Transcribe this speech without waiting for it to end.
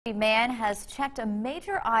A man has checked a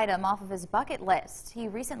major item off of his bucket list. He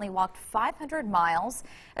recently walked 500 miles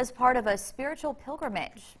as part of a spiritual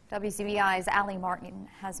pilgrimage. WCBI's Allie Martin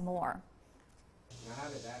has more.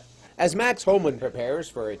 As Max Holman prepares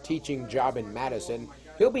for a teaching job in Madison,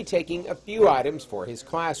 he'll be taking a few items for his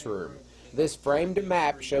classroom. This framed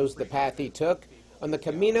map shows the path he took on the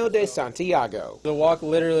Camino de Santiago. The walk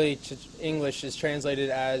literally to English is translated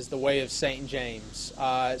as the Way of St. James.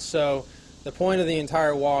 So the point of the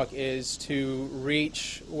entire walk is to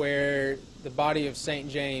reach where the body of St.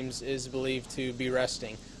 James is believed to be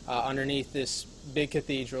resting, underneath this big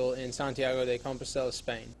cathedral in Santiago de Compostela,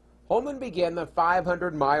 Spain. Holman began the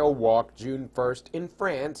 500-mile walk June 1st in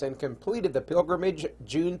France and completed the pilgrimage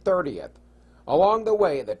June 30th. Along the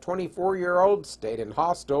way, the 24-year-old stayed in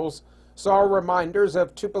hostels, saw reminders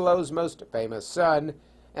of Tupelo's most famous son,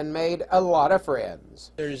 and made a lot of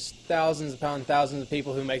friends. There's thousands upon thousands of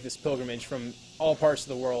people who make this pilgrimage from all parts of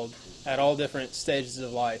the world at all different stages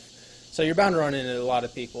of life. So you're bound to run into a lot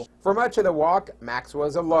of people. For much of the walk, Max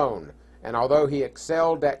was alone, and although he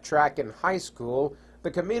excelled at track in high school,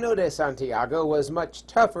 the Camino de Santiago was much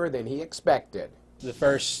tougher than he expected. The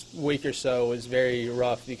first week or so was very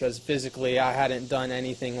rough because physically I hadn't done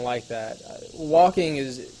anything like that. Walking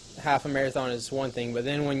is half a marathon is one thing, but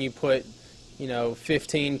then when you put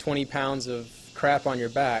 15, 20 pounds of crap on your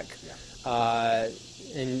back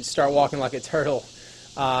and start walking like a turtle,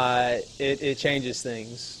 it changes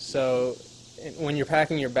things. So when you're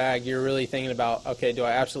packing your bag, you're really thinking about, okay, do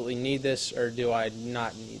I absolutely need this or do I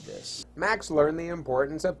not need this? Max learned the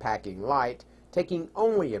importance of packing light, taking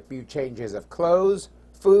only a few changes of clothes,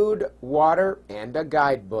 food, water, and a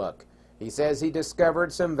guidebook. He says he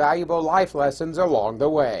discovered some valuable life lessons along the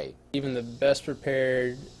way. Even the best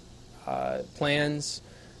prepared plans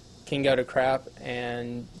can go to crap,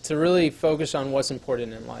 and to really focus on what's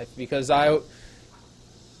important in life, because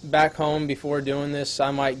back home before doing this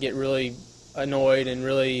I might get really annoyed and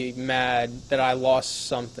really mad that I lost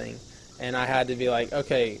something, and I had to be like,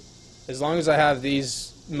 okay, as long as I have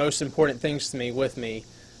these most important things to me with me,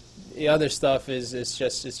 the other stuff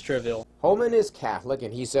it's trivial. Holman is Catholic,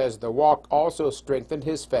 and he says the walk also strengthened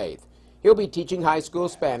his faith. He'll be teaching high school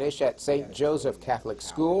Spanish at St. Joseph Catholic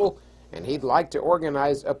School, and he'd like to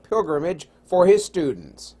organize a pilgrimage for his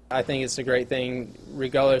students. I think it's a great thing,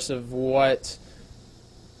 regardless of what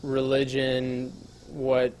religion,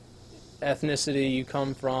 what ethnicity you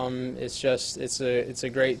come from. It's a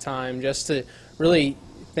great time just to really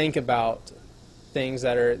think about things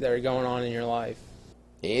that are going on in your life.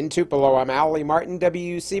 In Tupelo, I'm Allie Martin,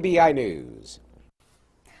 WCBI News.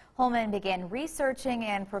 Holman began researching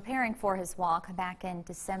and preparing for his walk back in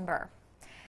December.